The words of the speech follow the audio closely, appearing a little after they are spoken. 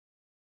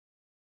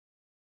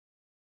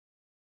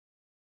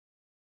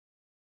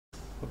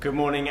Well, good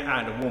morning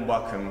and a warm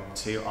welcome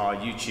to our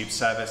YouTube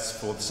service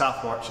for the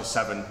South Warwickshire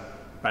 7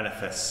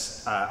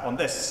 benefice on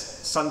this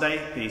Sunday,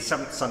 the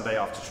 7th Sunday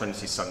after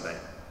Trinity Sunday.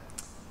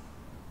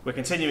 We're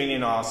continuing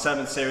in our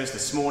sermon series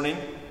this morning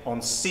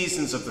on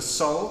seasons of the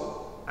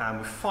soul, and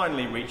we've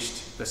finally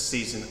reached the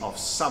season of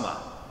summer,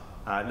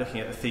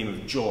 looking at the theme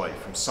of joy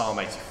from Psalm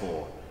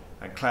 84.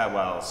 And Claire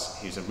Wells,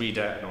 who's a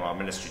reader in our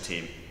ministry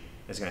team,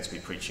 is going to be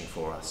preaching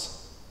for us.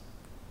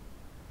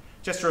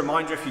 Just a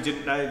reminder, if you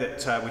didn't know,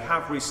 that we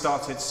have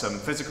restarted some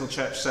physical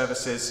church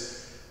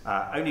services,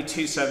 only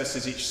 2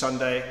 services each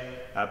Sunday,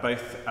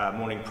 both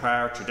morning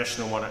prayer, a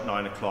traditional one at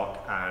 9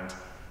 o'clock, and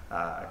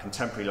a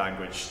contemporary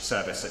language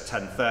service at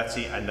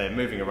 10:30, and they're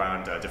moving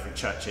around different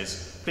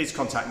churches. Please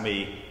contact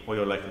me or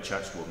your local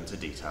church warden for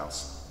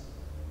details.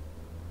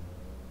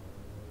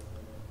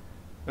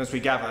 As we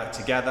gather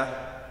together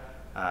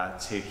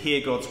to hear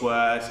God's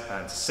word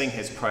and to sing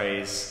his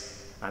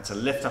praise and to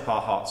lift up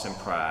our hearts in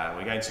prayer,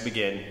 we're going to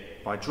begin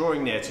by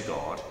drawing near to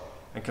God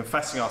and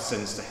confessing our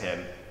sins to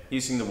him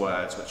using the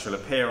words which will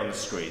appear on the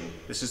screen.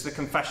 This is the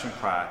confession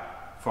prayer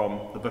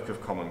from the Book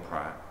of Common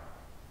Prayer.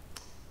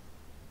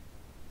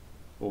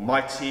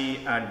 Almighty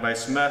and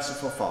most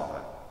merciful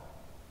Father,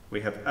 we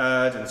have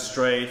erred and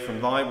strayed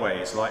from thy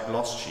ways like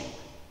lost sheep.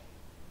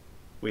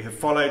 We have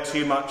followed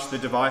too much the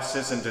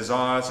devices and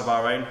desires of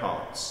our own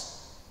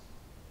hearts.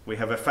 We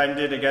have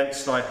offended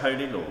against thy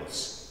holy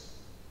laws.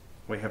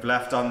 We have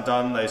left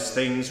undone those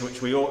things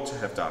which we ought to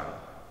have done,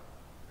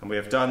 and we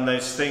have done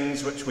those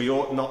things which we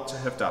ought not to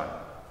have done,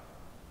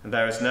 and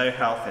there is no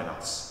health in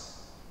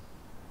us.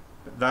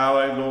 But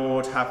thou, O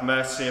Lord, have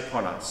mercy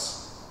upon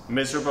us,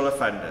 miserable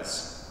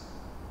offenders.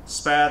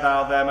 Spare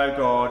thou them, O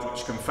God,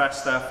 which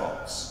confess their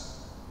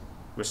faults.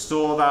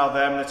 Restore thou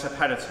them that are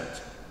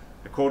penitent,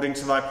 according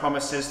to thy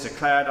promises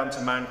declared unto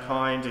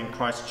mankind in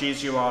Christ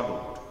Jesus our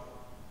Lord.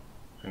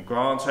 And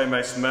grant, O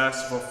most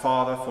merciful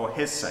Father, for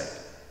his sake,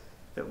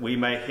 that we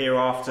may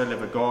hereafter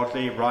live a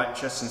godly,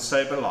 righteous and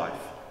sober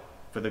life,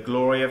 for the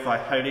glory of thy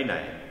holy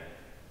name.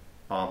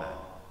 Amen.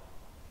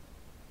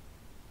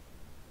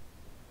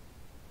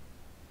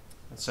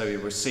 And so we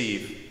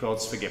receive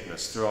God's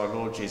forgiveness through our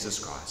Lord Jesus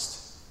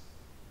Christ.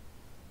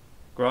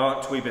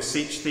 Grant, we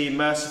beseech thee,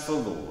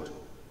 merciful Lord,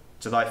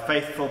 to thy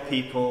faithful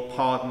people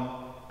pardon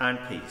and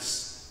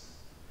peace,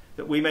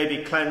 that we may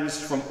be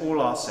cleansed from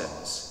all our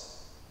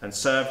sins and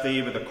serve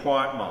thee with a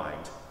quiet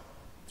mind,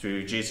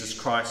 through Jesus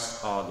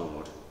Christ our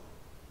Lord.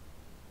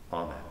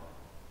 Amen.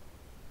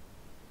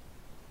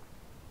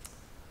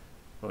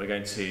 Well, we're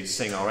going to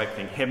sing our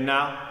opening hymn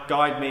now,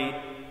 Guide Me,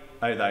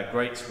 O Thou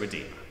Great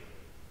Redeemer.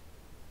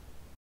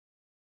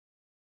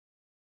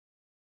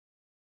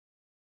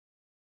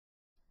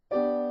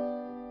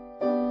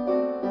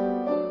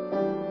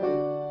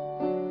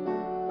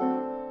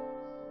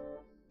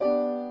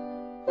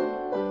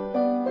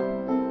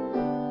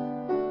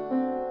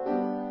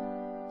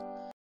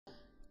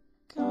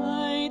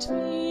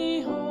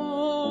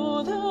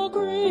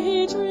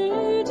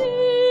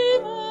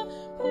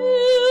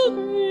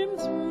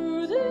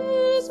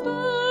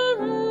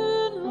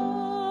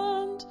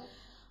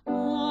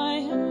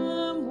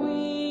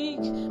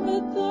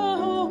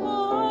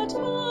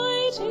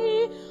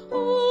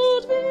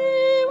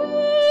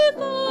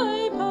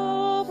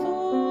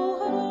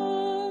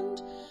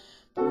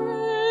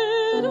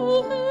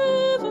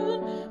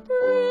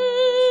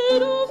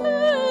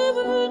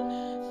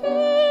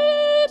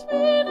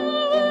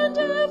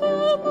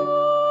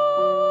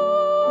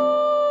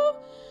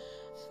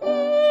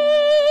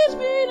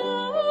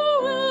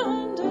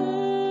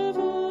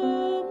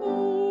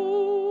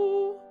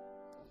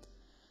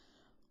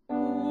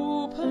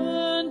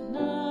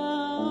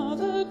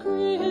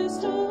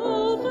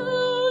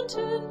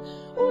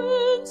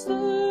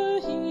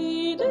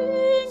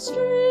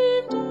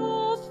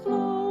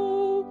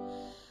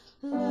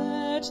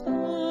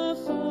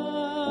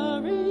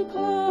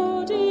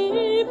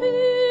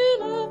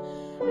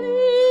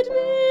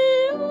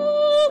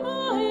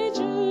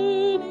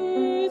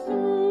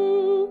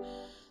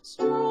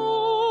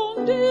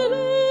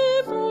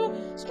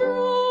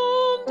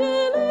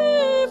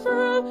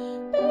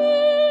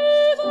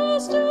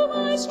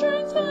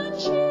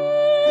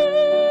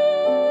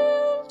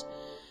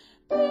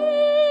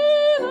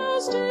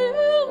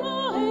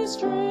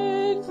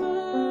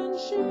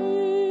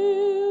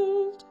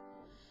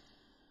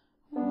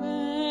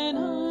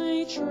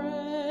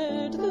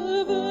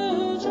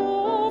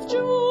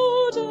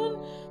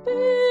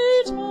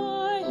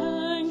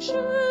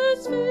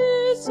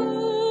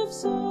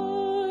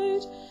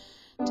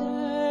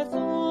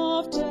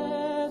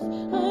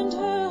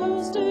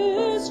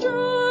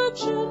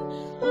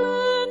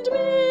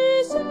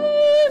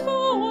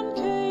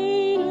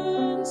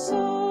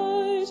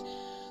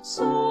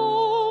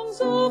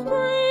 Songs of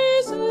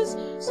praises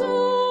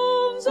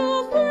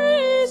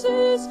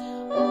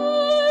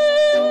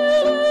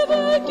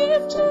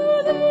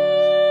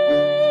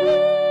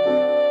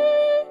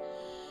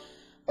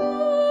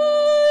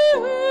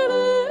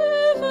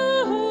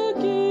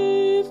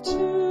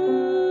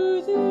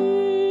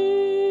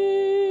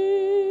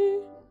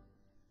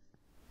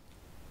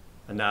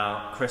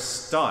now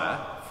Chris Dyer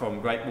from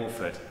Great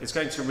Wolford is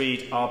going to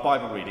read our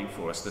Bible reading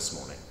for us this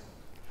morning.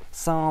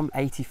 Psalm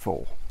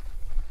 84.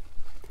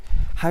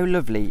 How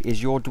lovely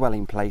is your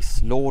dwelling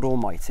place, Lord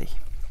Almighty!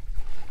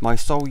 My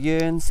soul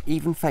yearns,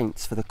 even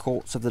faints, for the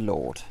courts of the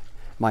Lord.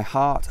 My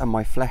heart and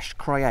my flesh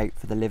cry out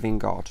for the living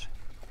God.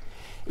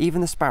 Even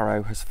the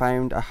sparrow has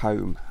found a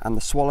home, and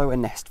the swallow a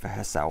nest for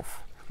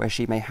herself, where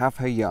she may have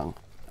her young,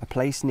 a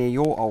place near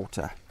your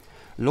altar,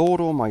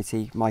 Lord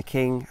Almighty, my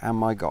King and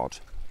my God.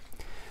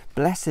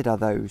 Blessed are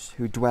those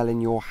who dwell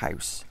in your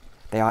house,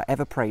 they are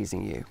ever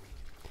praising you.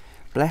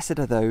 Blessed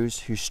are those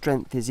whose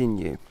strength is in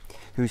you,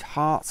 whose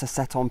hearts are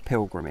set on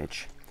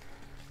pilgrimage.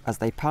 As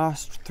they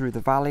pass through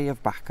the valley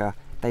of Baca,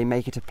 they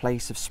make it a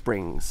place of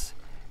springs.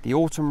 The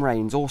autumn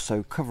rains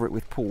also cover it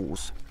with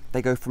pools.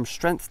 They go from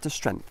strength to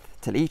strength,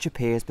 till each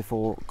appears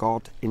before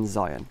God in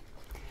Zion.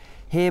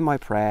 Hear my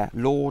prayer,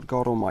 Lord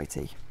God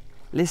Almighty.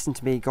 Listen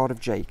to me, God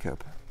of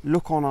Jacob.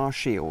 Look on our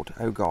shield,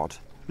 O God.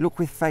 Look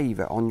with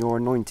favour on your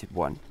anointed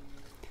one.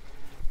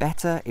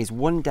 Better is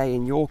one day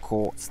in your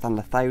courts than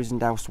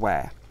 1,000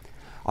 elsewhere.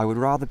 I would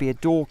rather be a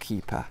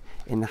doorkeeper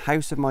in the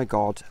house of my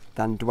God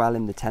than dwell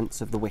in the tents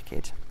of the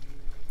wicked.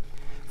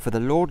 For the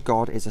Lord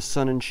God is a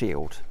sun and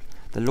shield.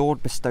 The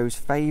Lord bestows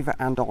favour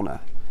and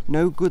honour.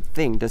 No good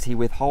thing does he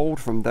withhold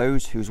from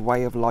those whose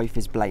way of life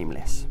is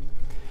blameless.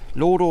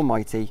 Lord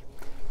Almighty,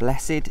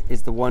 blessed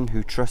is the one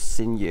who trusts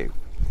in you.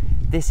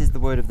 This is the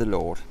word of the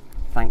Lord.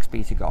 Thanks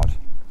be to God.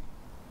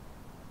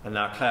 And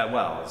now Claire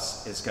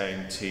Wells is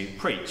going to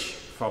preach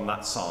from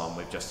that psalm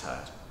we've just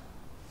heard.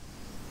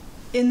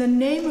 In the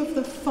name of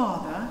the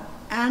Father,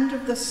 and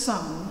of the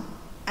Son,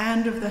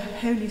 and of the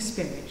Holy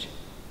Spirit.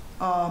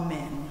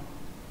 Amen.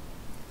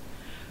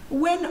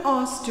 When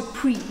asked to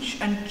preach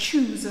and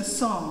choose a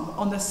psalm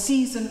on the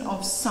season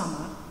of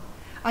summer,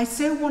 I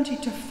so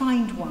wanted to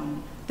find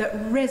one that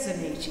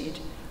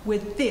resonated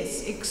with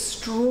this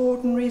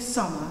extraordinary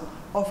summer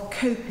of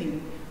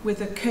coping with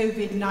the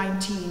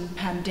COVID-19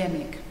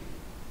 pandemic.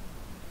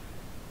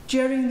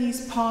 During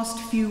these past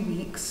few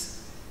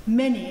weeks,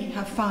 many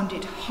have found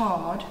it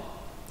hard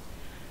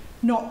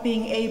not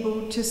being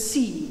able to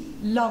see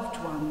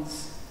loved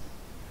ones,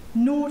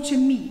 nor to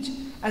meet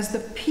as the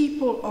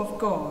people of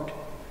God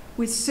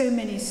with so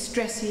many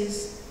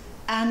stresses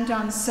and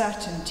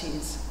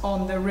uncertainties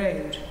on the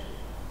road.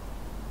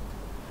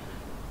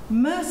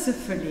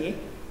 Mercifully,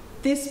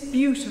 this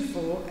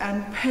beautiful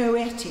and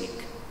poetic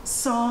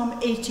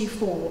Psalm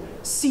 84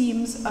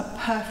 seems a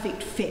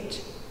perfect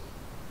fit,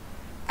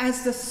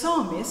 as the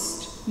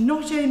psalmist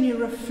not only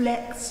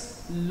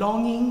reflects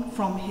longing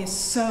from his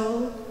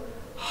soul,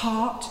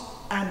 heart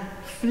and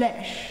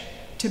flesh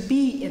to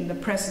be in the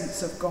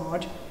presence of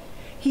God,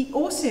 he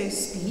also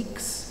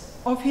speaks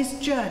of his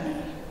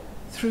journey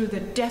through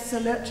the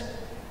desolate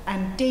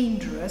and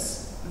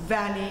dangerous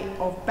valley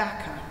of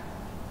Baca.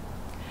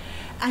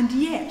 And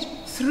yet,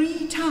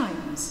 3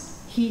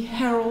 times he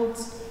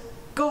heralds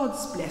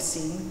God's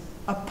blessing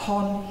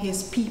upon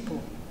his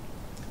people.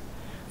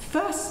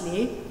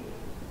 Firstly,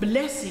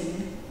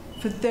 blessing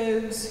for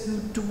those who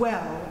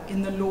dwell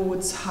in the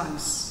Lord's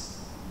house.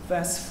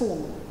 Verse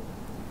 4.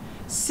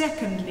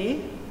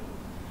 Secondly,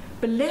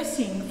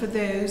 blessing for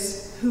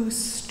those whose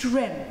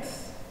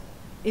strength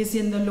is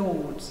in the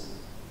Lord,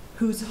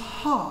 whose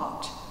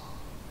heart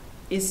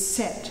is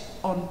set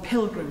on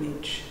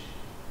pilgrimage.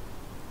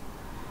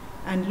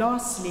 And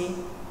lastly,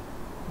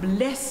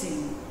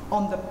 blessing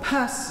on the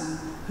person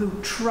who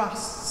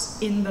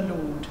trusts in the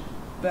Lord.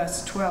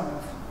 Verse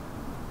 12.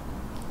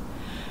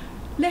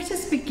 Let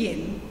us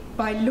begin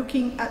by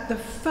looking at the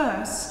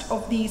first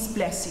of these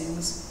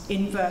blessings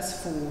in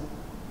verse 4.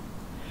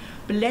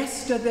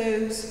 Blessed are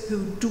those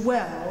who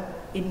dwell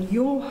in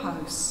your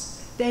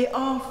house. They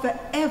are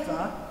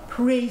forever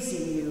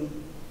praising you.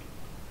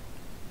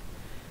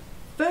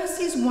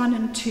 Verses 1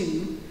 and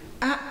 2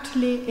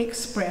 aptly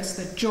express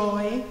the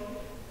joy,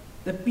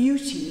 the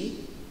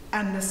beauty,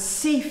 and the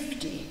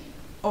safety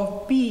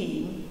of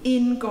being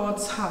in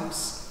God's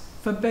house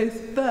for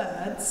both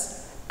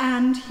birds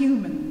and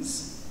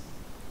humans.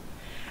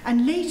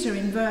 And later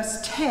in verse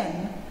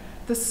 10,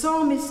 the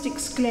psalmist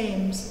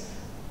exclaims,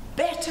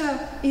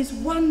 "Better is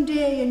one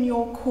day in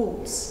your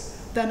courts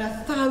than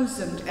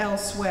 1,000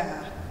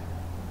 elsewhere.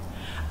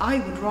 I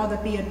would rather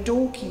be a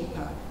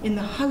doorkeeper in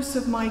the house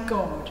of my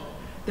God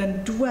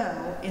than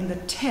dwell in the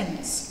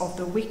tents of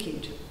the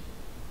wicked."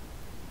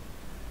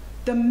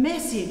 The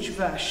Message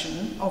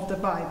version of the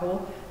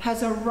Bible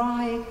has a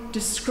wry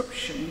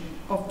description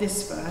of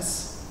this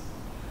verse.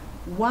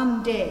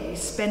 One day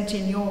spent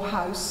in your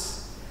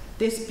house,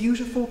 this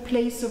beautiful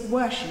place of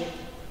worship,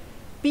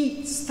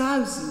 beats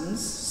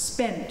thousands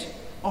spent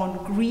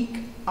on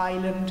Greek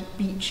island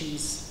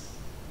beaches.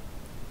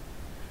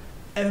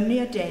 Only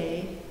a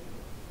day,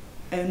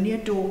 only a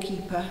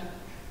doorkeeper,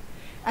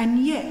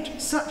 and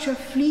yet such a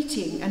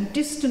fleeting and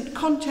distant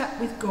contact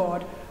with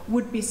God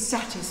would be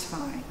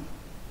satisfying.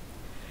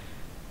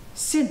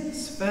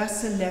 Since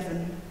verse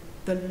 11,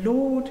 the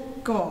Lord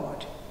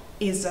God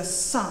is a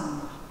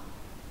sun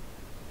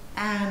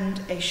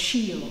and a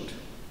shield.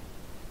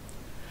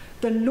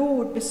 The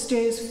Lord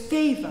bestows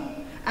favour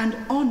and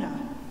honour,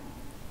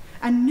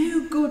 and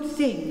no good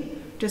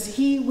thing does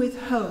he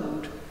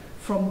withhold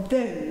from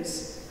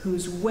those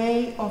whose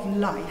way of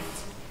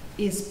life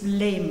is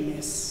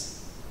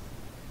blameless.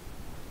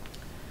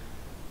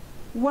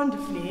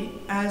 Wonderfully,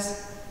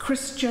 as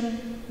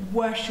Christian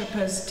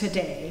worshippers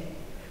today,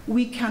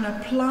 we can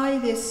apply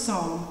this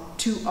psalm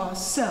to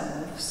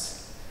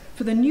ourselves,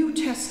 for the New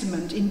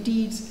Testament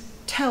indeed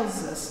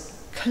tells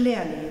us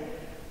clearly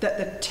that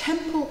the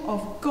temple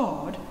of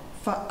God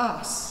for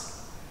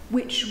us,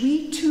 which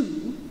we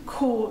too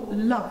call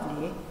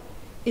lovely,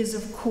 is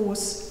of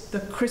course the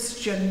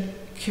Christian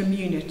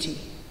community,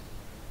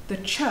 the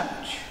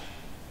church,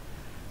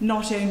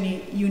 not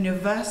only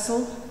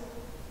universal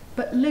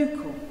but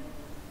local.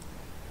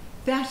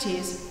 That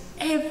is,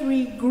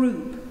 every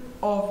group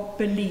of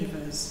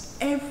believers,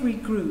 every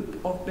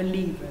group of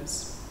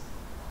believers.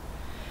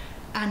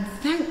 And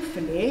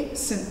thankfully,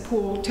 St.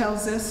 Paul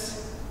tells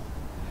us,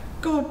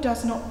 God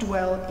does not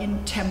dwell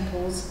in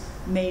temples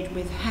made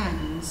with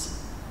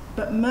hands,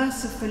 but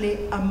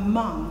mercifully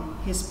among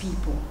his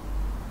people.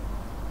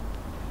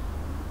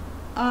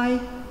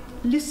 I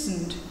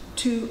listened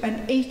to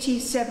an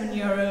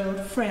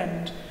 87-year-old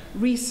friend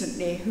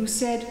recently who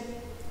said,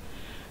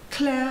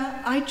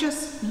 Claire, I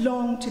just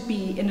long to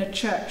be in a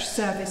church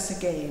service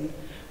again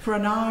for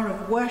an hour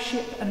of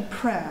worship and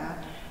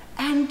prayer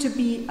and to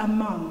be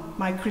among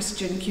my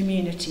Christian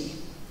community.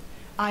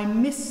 I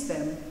miss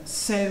them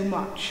so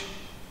much.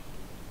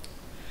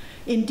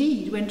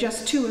 Indeed, when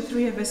just 2 or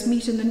 3 of us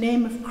meet in the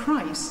name of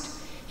Christ,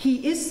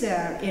 he is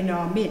there in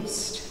our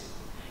midst.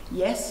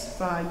 Yes,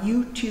 via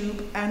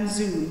YouTube and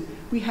Zoom,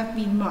 we have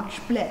been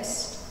much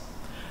blessed.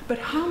 But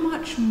how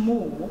much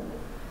more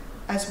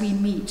as we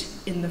meet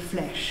in the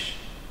flesh?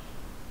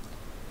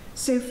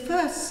 So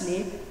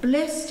firstly,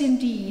 blessed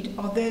indeed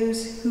are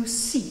those who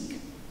seek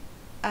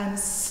and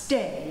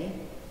stay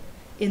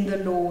in the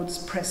Lord's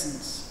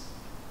presence.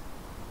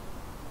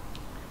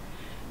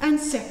 And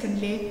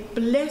secondly,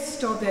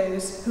 blessed are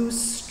those whose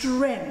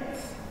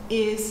strength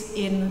is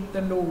in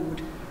the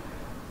Lord,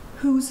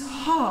 whose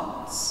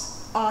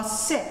hearts are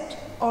set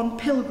on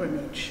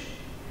pilgrimage.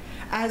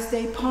 As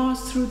they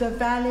pass through the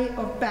valley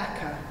of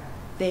Baca,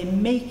 they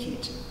make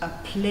it a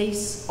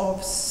place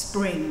of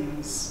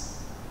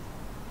springs.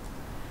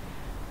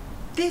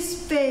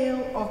 This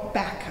vale of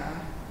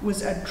Baca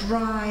was a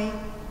dry,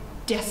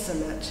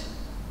 desolate,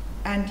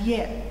 and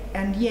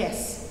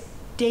yes,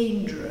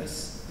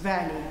 dangerous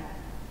valley.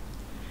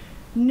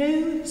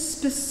 No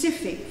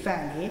specific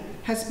valley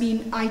has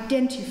been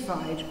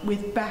identified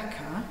with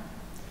Baca,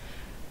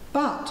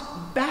 but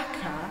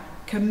Baca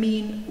can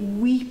mean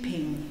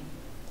weeping,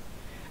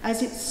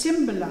 as it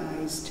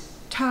symbolized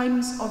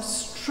times of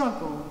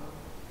struggle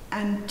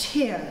and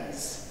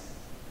tears.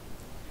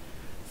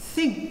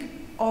 Think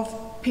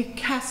of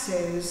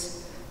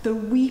Picasso's The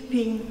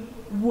Weeping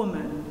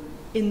Woman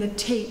in the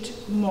Tate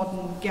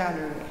Modern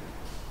Gallery.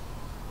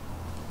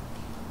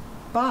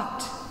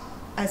 But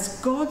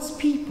as God's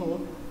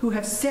people who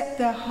have set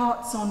their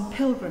hearts on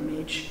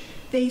pilgrimage,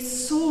 they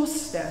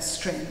source their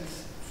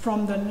strength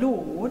from the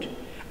Lord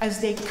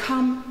as they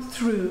come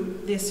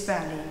through this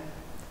valley.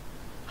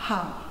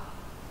 How?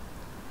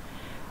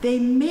 They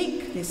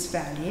make this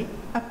valley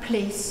a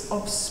place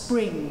of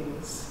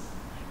springs.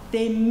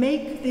 They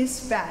make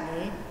this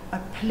valley a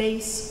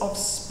place of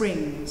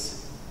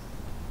springs.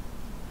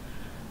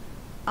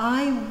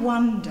 I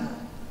wonder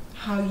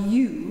how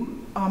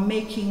you are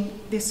making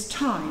this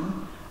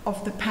time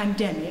of the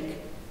pandemic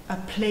a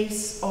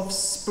place of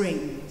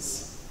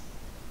springs.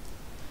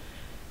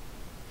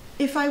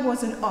 If I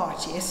was an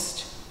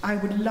artist, I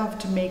would love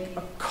to make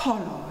a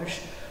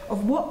collage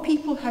of what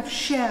people have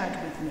shared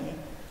with me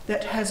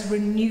that has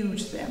renewed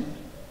them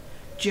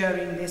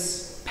during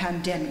this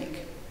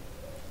pandemic.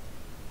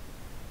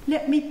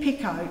 Let me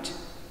pick out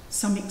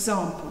some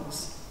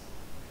examples.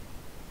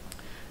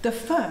 The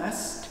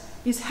first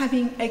is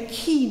having a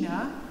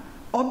keener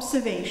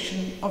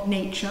observation of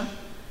nature,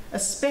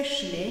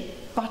 especially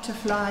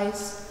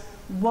butterflies,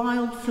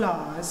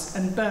 wildflowers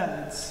and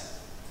birds.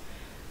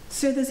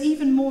 So there's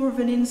even more of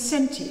an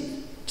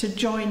incentive to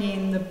join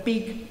in the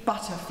big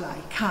butterfly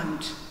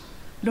count,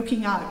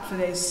 looking out for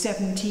those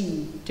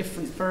 17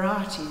 different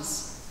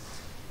varieties.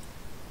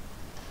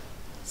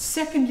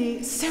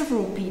 Secondly,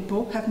 several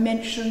people have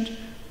mentioned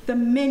the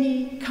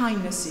many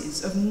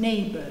kindnesses of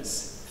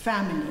neighbours,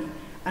 family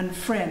and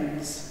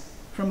friends,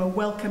 from a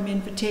welcome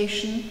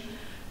invitation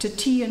to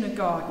tea in a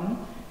garden,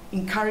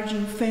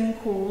 encouraging phone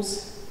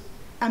calls,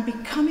 and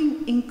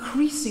becoming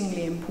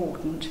increasingly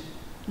important,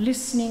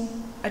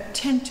 listening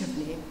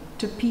attentively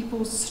to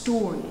people's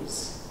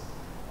stories,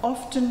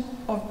 often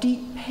of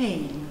deep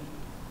pain,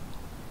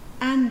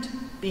 and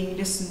being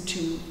listened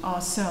to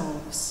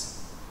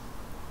ourselves.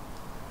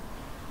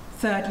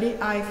 Thirdly,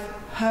 I've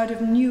heard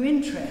of new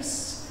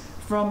interests,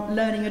 from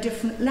learning a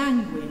different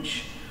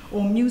language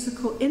or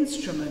musical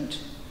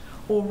instrument,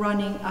 or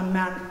running a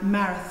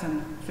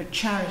marathon for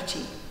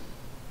charity.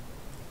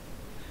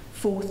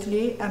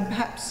 Fourthly, and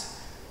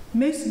perhaps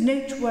most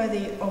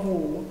noteworthy of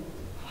all,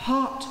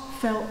 heartfelt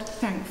heartfelt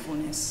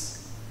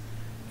thankfulness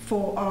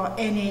for our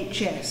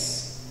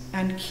NHS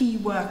and key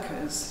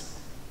workers,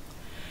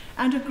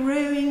 and a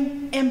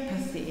growing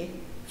empathy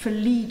for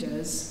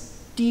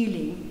leaders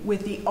dealing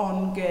with the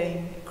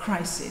ongoing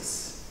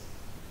crisis.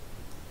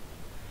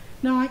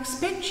 Now, I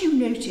expect you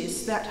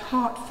notice that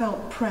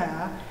heartfelt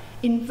prayer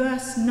in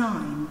verse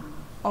 9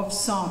 of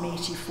Psalm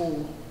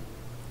 84.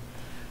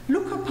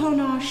 Look upon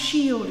our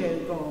shield, O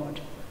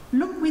God.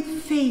 Look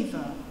with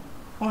favour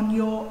on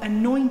your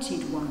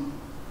anointed one.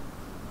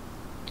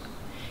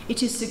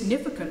 It is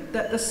significant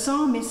that the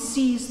psalmist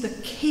sees the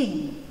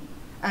king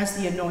as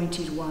the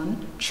anointed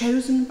one,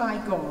 chosen by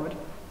God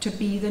to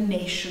be the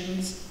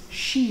nation's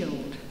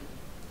shield.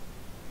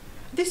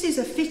 This is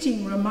a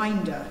fitting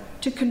reminder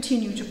to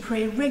continue to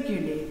pray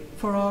regularly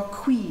for our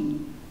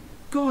Queen,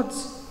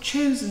 God's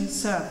chosen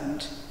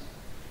servant,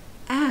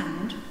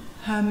 and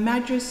Her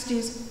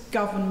Majesty's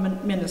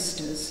government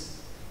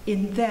ministers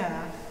in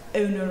their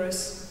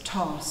onerous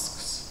tasks.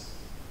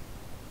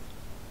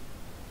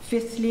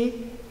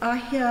 Fifthly, I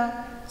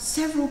hear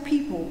several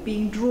people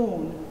being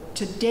drawn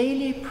to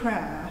daily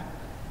prayer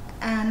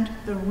and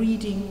the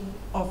reading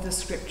of the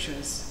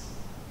scriptures.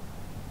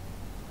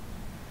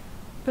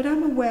 But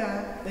I'm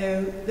aware,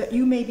 though, that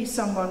you may be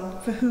someone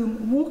for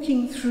whom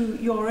walking through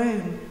your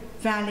own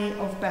valley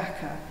of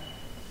Baca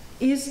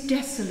is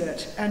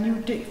desolate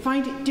and you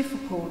find it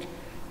difficult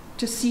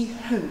to see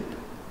hope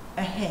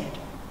ahead.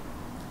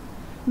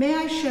 May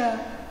I share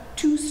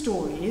two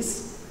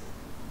stories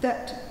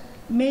that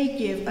may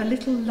give a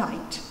little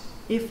light,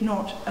 if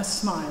not a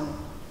smile.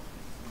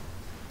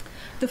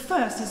 The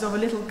first is of a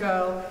little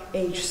girl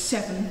aged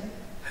 7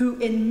 who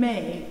in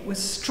May was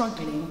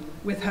struggling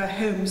with her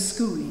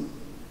homeschooling.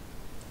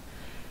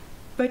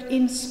 But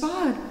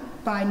inspired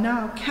by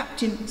now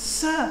Captain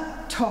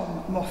Sir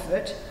Tom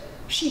Moffat,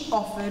 she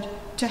offered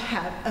to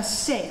have a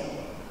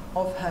sale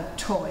of her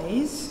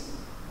toys,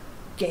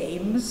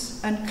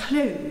 games and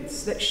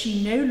clothes that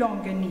she no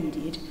longer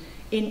needed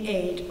in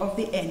aid of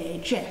the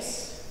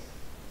NHS.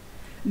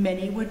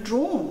 Many were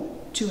drawn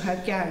to her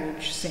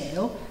garage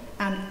sale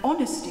and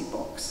honesty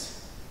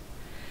box,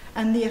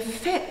 and the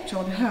effect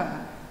on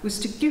her was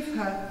to give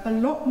her a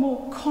lot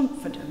more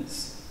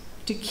confidence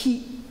to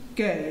keep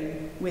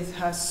going with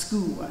her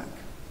schoolwork.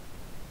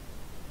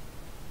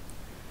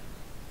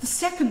 The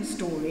second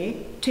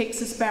story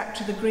takes us back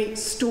to the great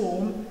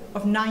storm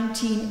of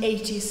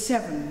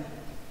 1987.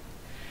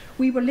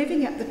 We were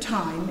living at the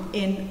time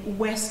in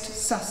West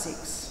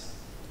Sussex.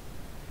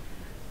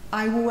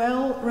 I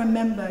well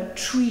remember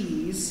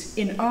trees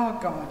in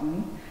our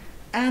garden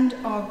and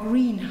our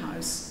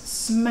greenhouse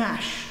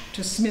smashed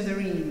to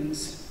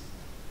smithereens.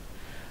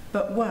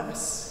 But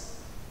worse,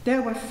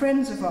 there were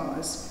friends of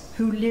ours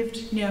who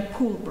lived near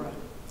Pulborough,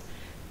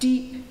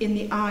 deep in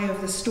the eye of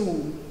the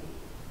storm.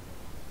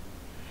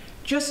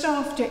 Just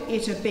after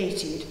it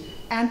abated,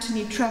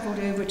 Anthony travelled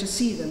over to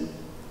see them,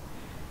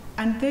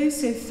 and though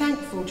so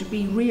thankful to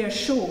be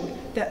reassured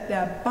that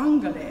their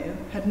bungalow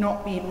had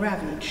not been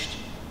ravaged,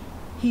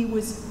 he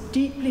was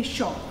deeply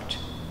shocked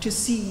to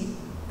see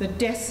the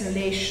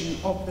desolation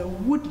of the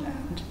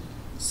woodland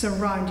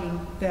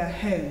surrounding their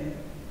home.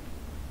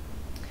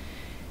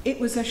 It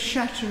was a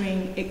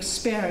shattering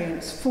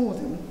experience for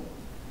them,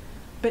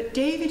 but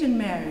David and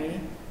Mary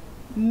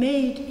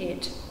made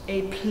it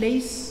a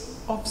place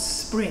of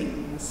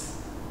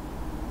springs.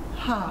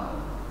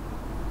 How?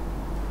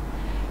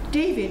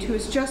 David, who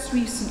has just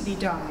recently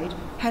died,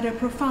 had a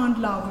profound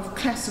love of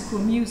classical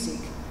music,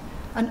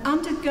 and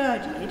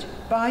undergirded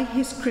by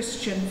his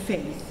Christian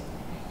faith,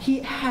 he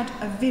had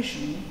a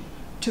vision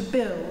to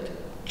build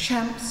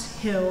Champs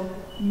Hill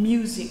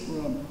Music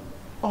Room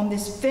on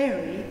this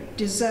very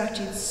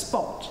deserted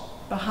spot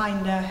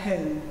behind their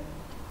home.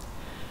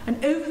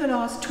 And over the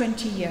last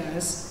 20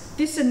 years,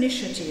 this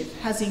initiative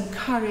has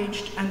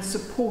encouraged and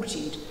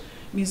supported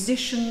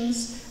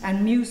musicians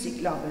and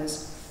music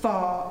lovers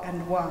far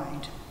and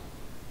wide.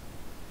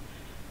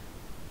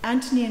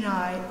 Anthony and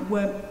I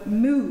were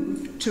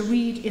moved to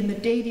read in the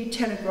Daily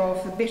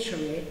Telegraph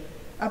obituary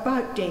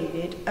about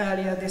David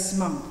earlier this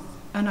month,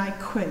 and I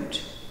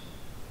quote,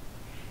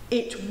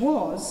 "It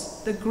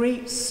was the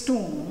great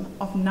storm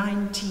of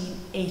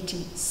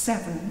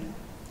 1987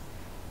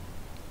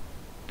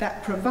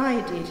 that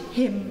provided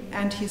him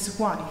and his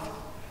wife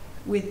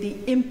with the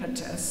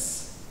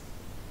impetus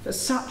for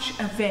such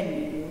a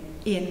venue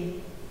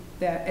in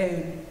their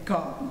own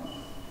garden."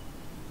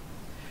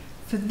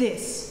 For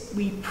this,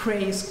 we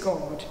praise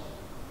God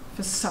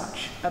for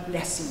such a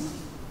blessing.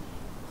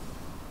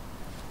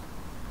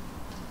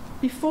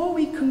 Before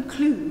we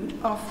conclude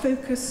our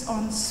focus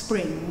on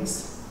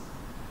springs,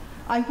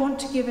 I want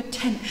to give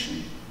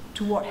attention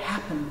to what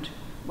happened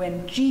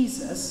when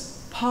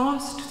Jesus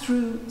passed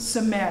through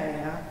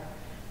Samaria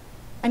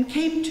and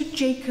came to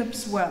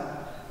Jacob's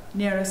well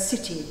near a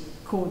city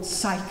called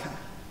Sychar.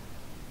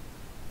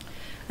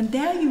 And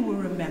there, you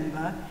will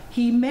remember,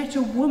 he met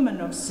a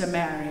woman of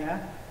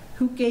Samaria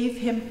who gave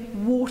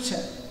him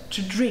water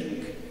to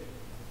drink.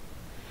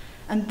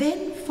 And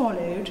then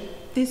followed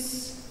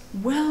this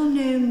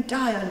well-known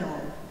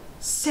dialogue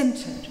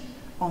centered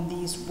on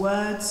these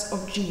words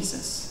of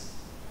Jesus.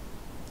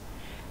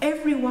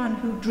 Everyone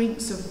who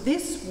drinks of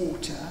this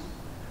water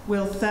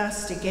will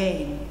thirst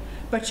again,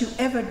 but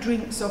whoever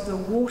drinks of the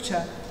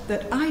water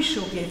that I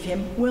shall give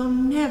him will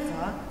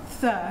never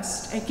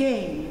thirst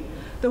again.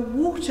 The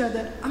water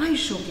that I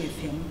shall give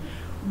him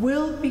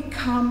will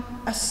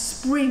become a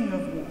spring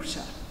of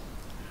water,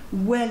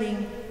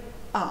 welling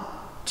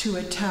up to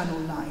eternal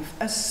life.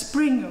 A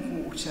spring of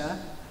water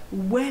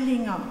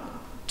welling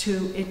up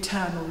to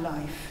eternal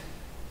life.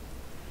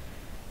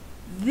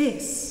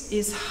 This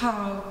is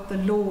how the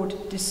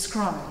Lord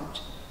described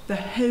the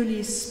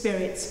Holy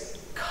Spirit's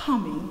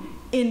coming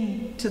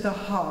into the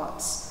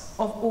hearts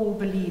of all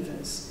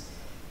believers.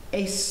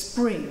 A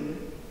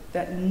spring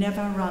that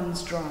never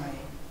runs dry.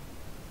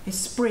 A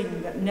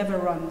spring that never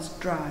runs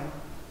dry.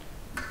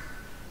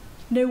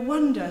 No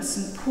wonder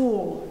St.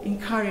 Paul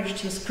encouraged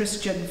his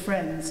Christian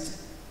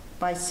friends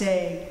by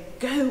saying,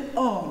 "Go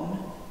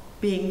on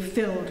being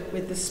filled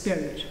with the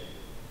Spirit."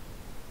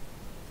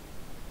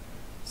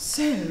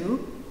 So,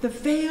 the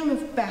Vale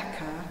of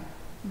Baca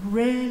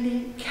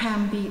really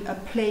can be a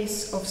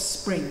place of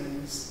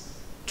springs,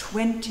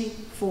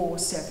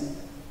 24/7.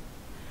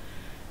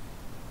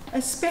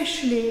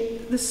 Especially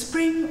the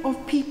spring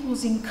of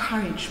people's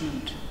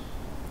encouragement,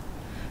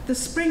 the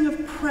spring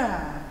of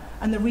prayer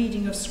and the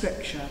reading of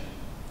Scripture,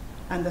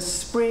 and the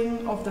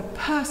spring of the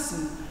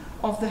person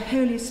of the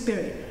Holy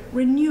Spirit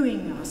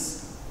renewing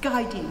us,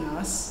 guiding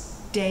us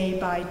day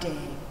by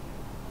day.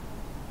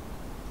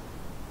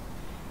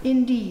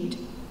 Indeed,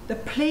 the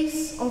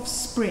place of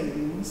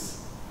springs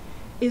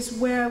is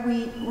where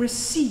we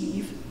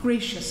receive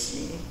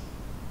graciously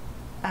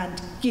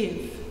and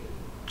give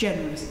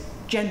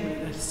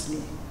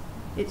generously.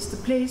 It's the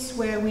place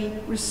where we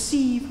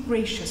receive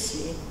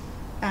graciously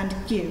and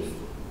give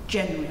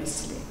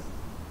generously.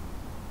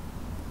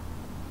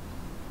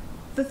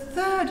 The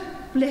third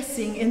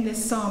blessing in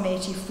this Psalm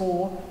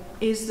 84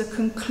 is the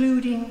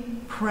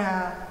concluding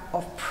prayer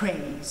of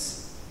praise.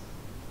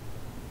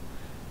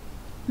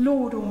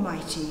 Lord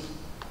Almighty,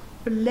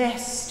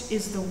 blessed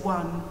is the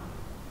one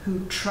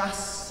who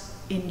trusts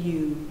in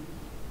you.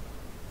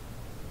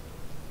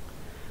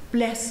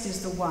 Blessed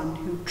is the one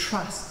who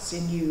trusts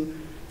in you.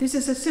 This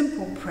is a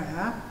simple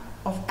prayer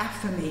of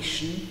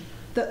affirmation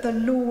that the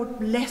Lord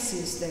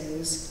blesses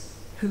those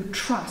who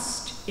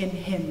trust in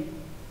him.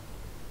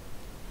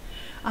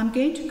 I'm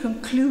going to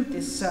conclude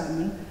this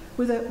sermon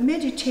with a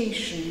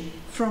meditation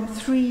from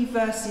 3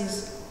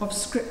 verses of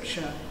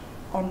Scripture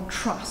on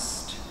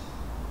trust.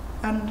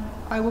 And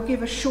I will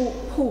give a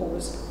short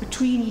pause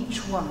between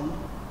each one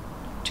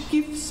to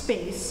give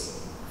space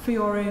for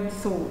your own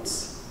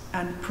thoughts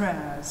and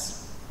prayers.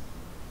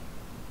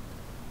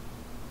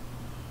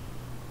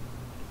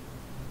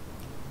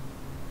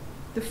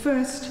 The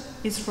first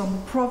is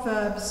from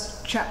Proverbs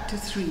chapter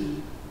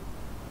 3.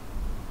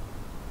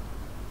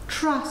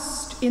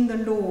 Trust in the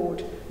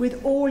Lord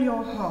with all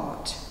your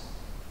heart,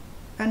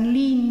 and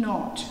lean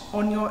not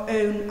on your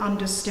own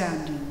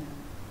understanding.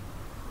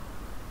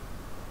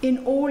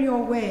 In all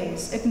your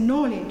ways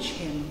acknowledge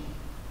him,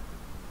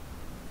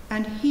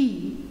 and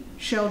he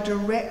shall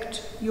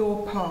direct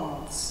your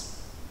paths.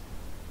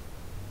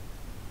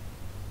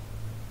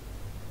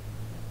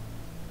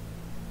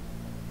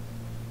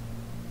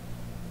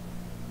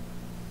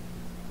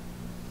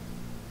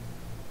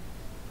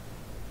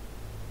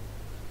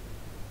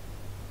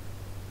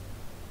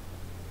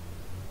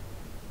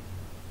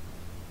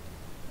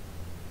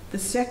 The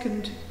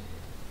second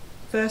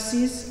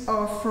verses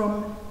are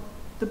from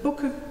the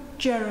book of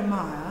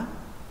Jeremiah,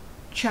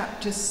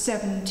 chapter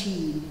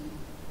 17.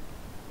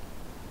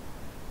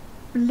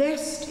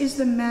 Blessed is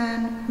the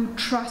man who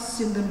trusts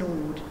in the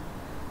Lord,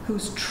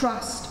 whose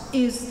trust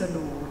is the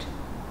Lord.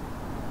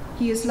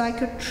 He is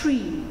like a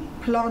tree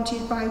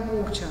planted by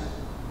water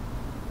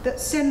that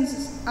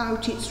sends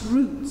out its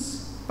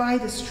roots by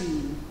the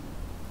stream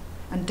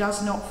and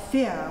does not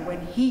fear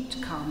when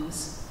heat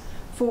comes,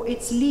 for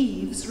its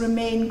leaves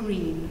remain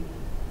green,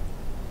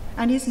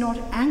 and is not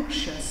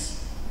anxious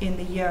in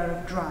the year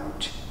of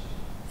drought,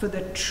 for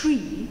the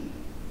tree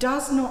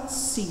does not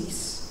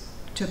cease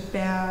to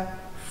bear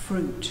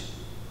fruit.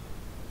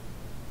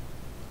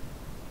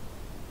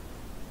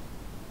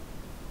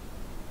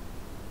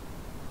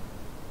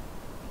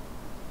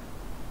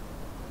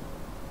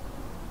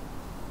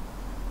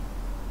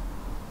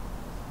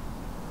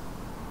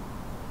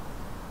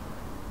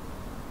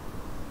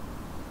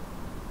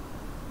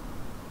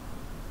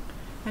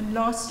 And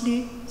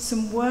lastly,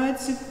 some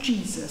words of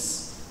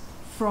Jesus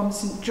from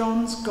St.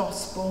 John's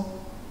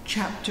Gospel,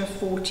 chapter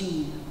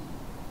 14.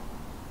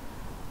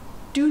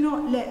 Do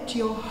not let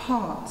your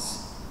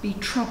hearts be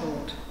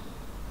troubled.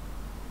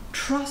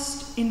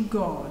 Trust in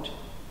God.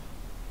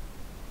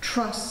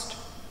 Trust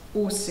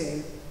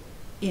also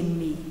in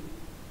me.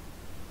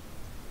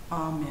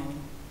 Amen.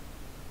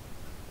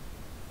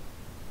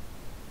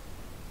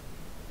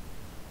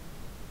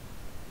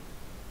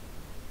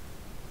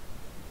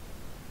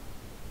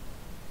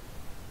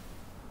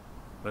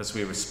 As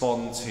we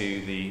respond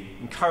to the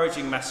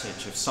encouraging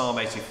message of Psalm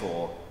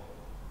 84,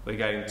 we're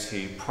going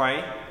to pray.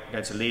 We're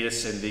going to lead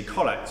us in the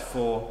collect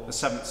for the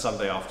 7th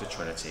Sunday after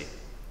Trinity.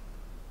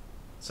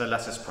 So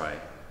let us pray.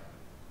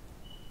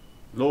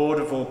 Lord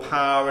of all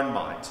power and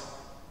might,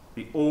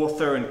 the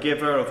author and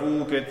giver of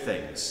all good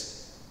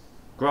things,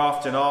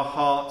 graft in our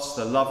hearts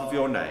the love of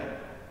your name,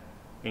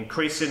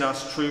 increase in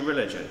us true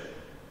religion,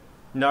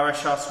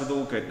 nourish us with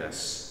all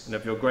goodness, and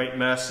of your great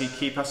mercy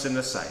keep us in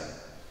the same,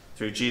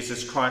 through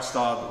Jesus Christ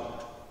our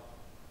Lord.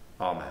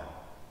 Amen.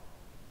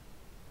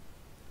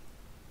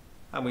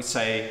 And we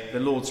say the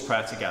Lord's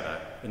Prayer together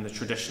in the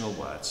traditional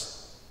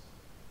words.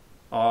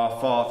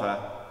 Our Father,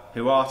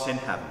 who art in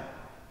heaven,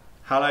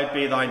 hallowed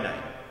be thy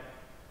name.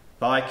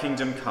 Thy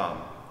kingdom come,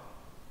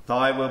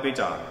 thy will be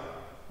done,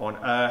 on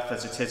earth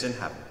as it is in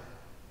heaven.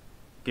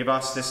 Give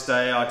us this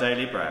day our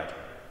daily bread,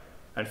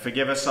 and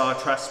forgive us our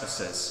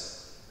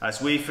trespasses,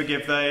 as we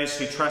forgive those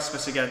who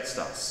trespass against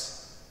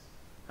us.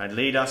 And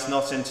lead us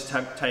not into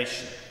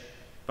temptation,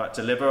 but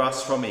deliver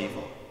us from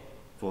evil.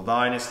 For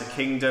thine is the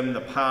kingdom,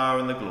 the power,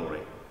 and the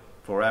glory,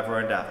 for ever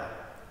and ever.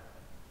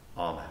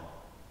 Amen.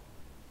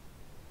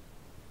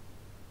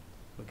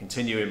 We'll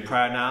continue in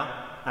prayer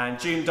now, and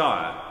June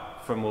Dyer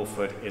from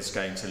Wolford is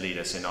going to lead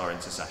us in our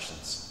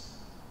intercessions.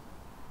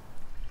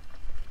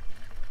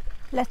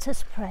 Let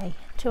us pray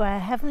to our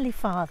Heavenly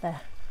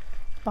Father,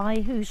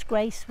 by whose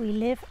grace we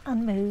live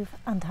and move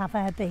and have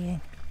our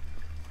being.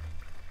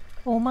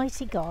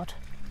 Almighty God,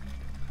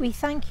 we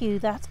thank you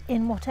that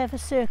in whatever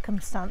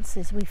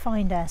circumstances we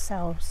find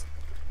ourselves,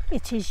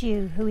 it is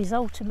you who is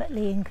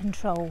ultimately in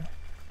control.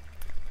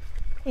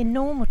 In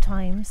normal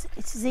times,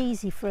 it is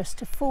easy for us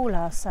to fool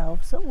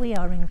ourselves that we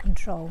are in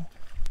control,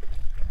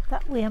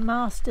 that we are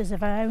masters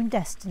of our own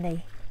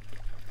destiny,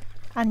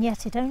 and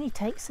yet it only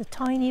takes a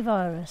tiny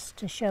virus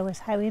to show us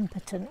how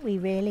impotent we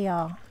really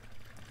are.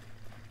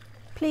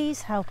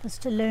 Please help us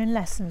to learn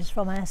lessons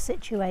from our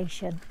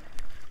situation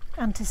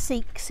and to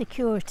seek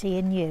security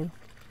in you.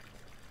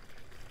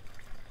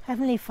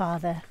 Heavenly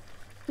Father,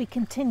 we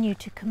continue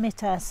to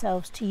commit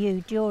ourselves to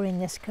you during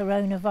this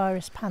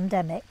coronavirus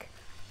pandemic.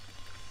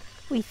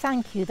 We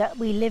thank you that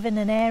we live in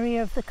an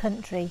area of the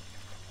country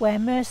where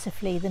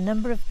mercifully the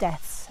number of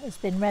deaths has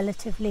been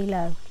relatively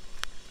low.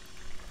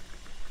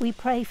 We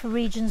pray for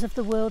regions of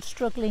the world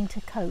struggling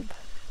to cope,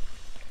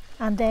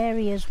 and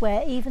areas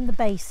where even the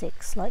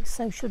basics like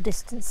social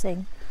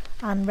distancing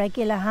and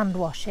regular hand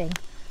washing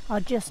are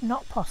just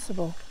not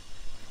possible,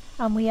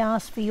 and we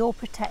ask for your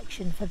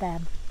protection for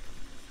them.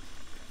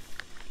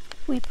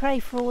 We pray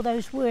for all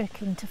those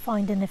working to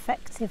find an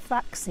effective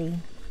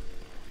vaccine,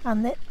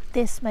 and that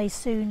this may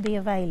soon be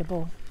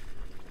available.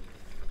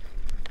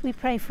 We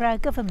pray for our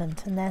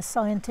government and their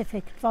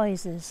scientific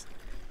advisors,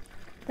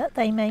 that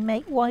they may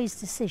make wise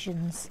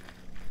decisions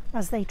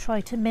as they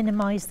try to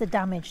minimise the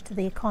damage to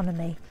the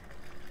economy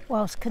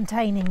whilst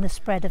containing the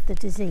spread of the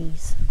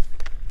disease.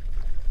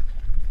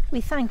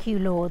 We thank you,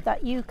 Lord,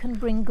 that you can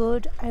bring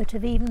good out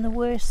of even the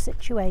worst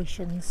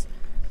situations,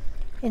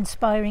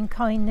 inspiring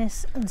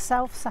kindness and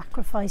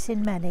self-sacrifice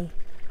in many,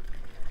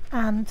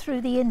 and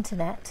through the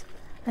internet,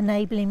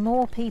 enabling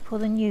more people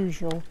than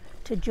usual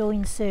to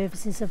join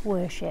services of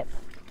worship.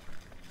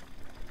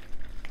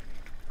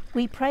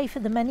 We pray for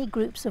the many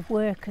groups of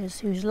workers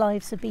whose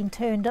lives have been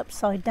turned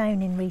upside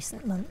down in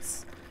recent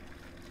months,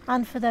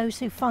 and for those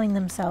who find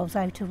themselves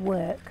out of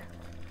work.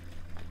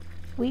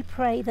 We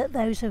pray that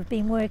those who have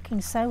been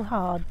working so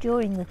hard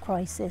during the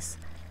crisis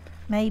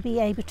may be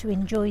able to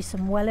enjoy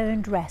some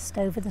well-earned rest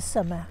over the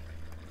summer.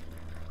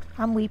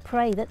 And we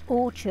pray that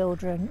all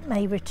children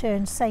may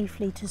return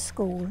safely to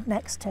school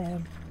next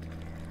term,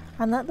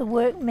 and that the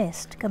work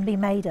missed can be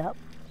made up.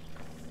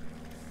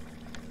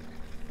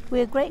 We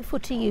are grateful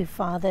to you,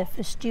 Father,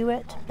 for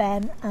Stuart,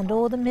 Ben and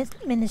all the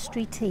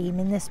ministry team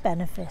in this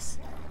benefice,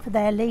 for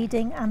their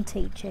leading and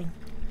teaching.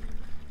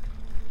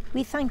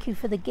 We thank you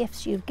for the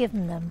gifts you've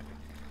given them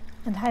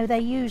and how they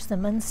use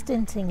them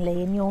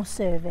unstintingly in your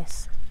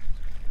service.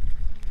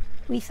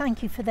 We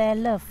thank you for their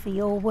love for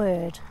your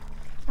word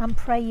and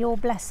pray your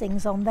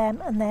blessings on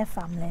them and their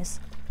families.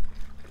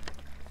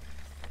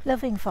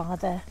 Loving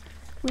Father,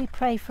 we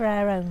pray for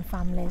our own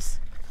families,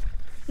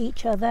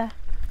 each other,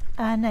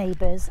 our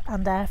neighbours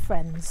and our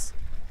friends,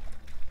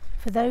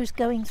 for those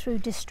going through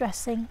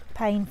distressing,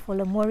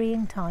 painful and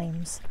worrying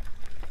times,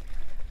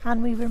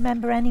 and we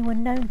remember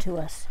anyone known to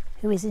us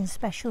who is in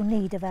special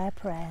need of our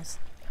prayers.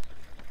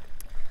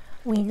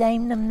 We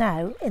name them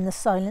now in the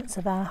silence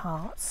of our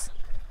hearts.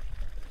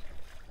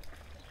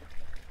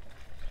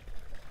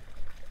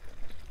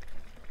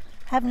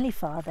 Heavenly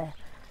Father,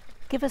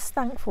 give us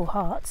thankful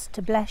hearts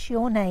to bless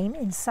your name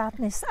in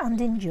sadness and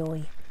in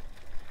joy,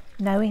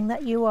 knowing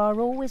that you are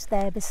always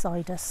there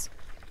beside us.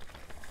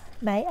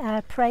 May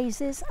our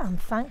praises and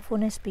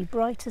thankfulness be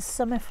bright as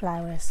summer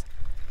flowers,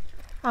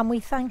 and we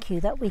thank you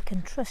that we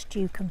can trust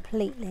you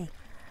completely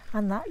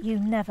and that you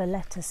never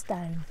let us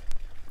down.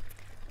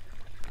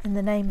 In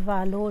the name of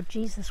our Lord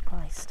Jesus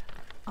Christ.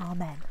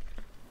 Amen.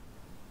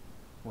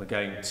 We're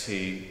going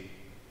to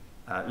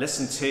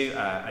listen to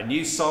a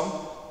new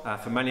song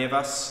for many of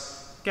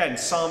us. Again,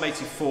 Psalm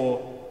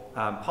 84,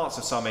 parts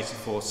of Psalm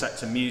 84 set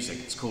to music.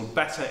 It's called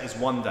Better is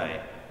One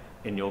Day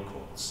in Your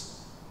Courts.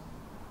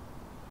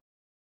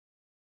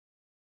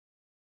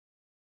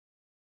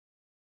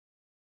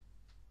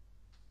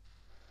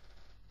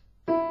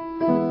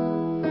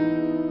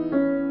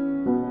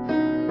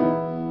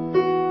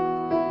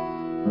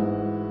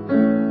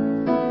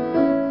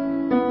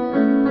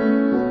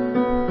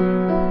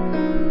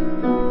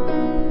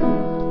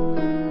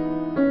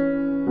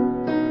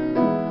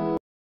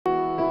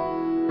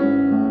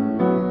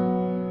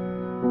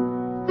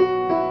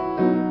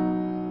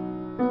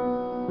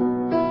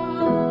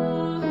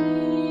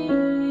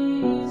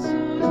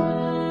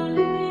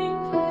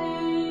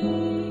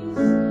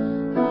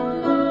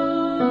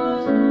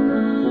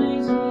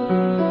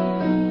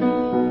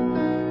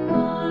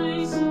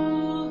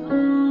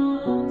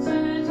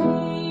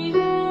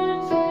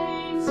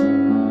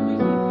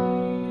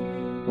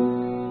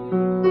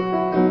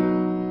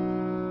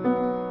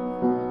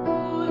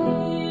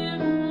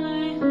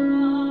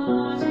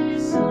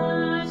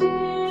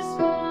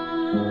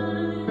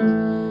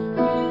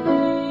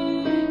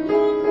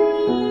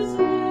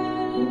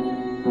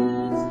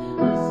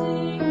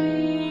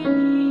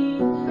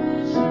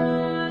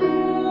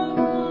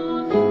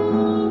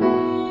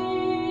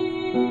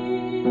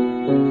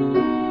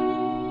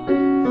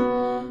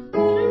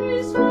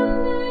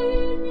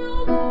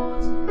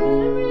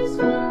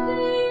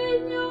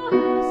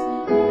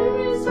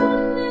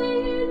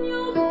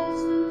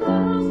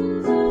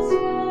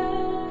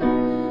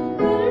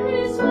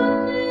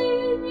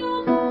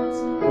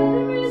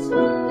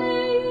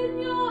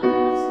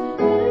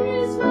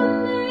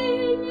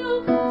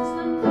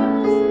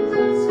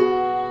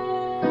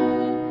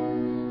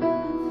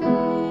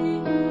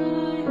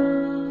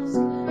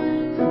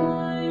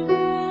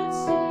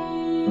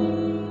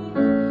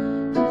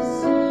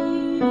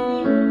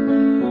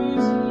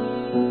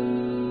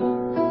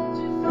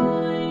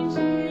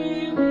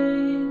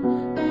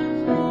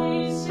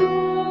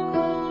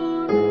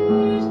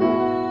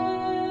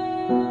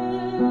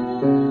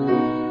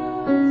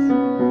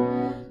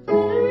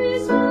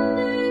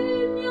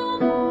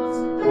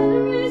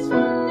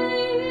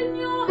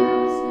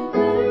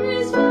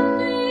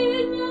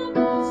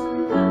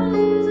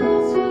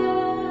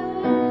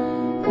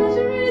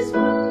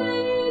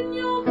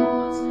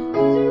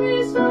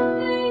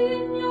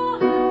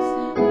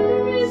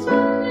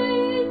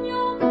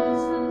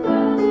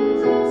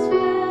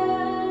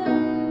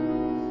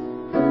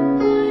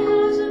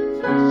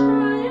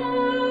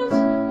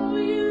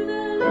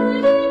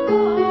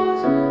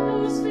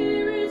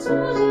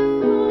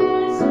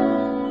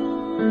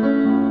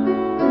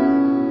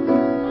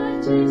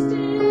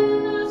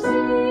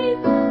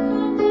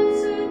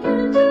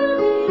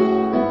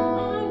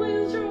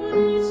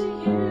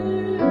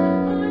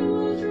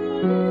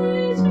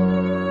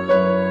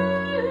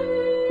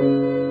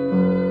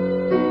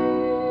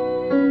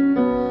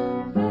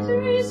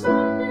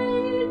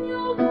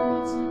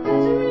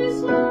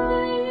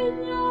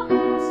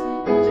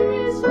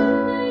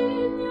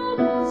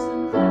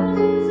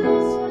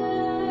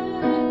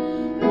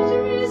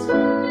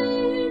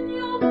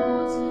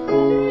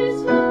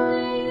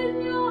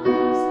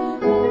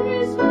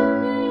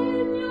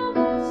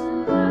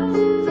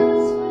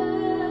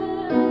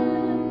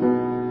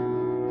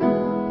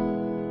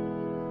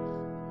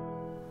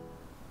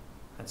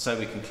 So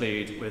we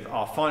conclude with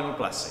our final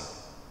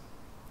blessing.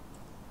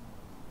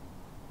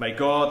 May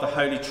God, the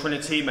Holy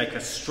Trinity, make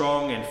us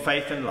strong in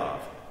faith and love,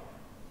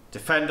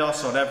 defend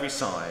us on every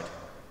side,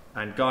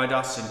 and guide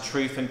us in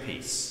truth and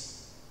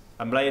peace.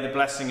 And may the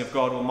blessing of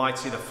God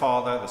Almighty, the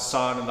Father, the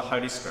Son, and the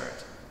Holy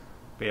Spirit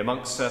be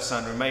amongst us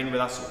and remain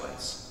with us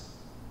always.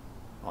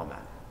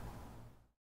 Amen.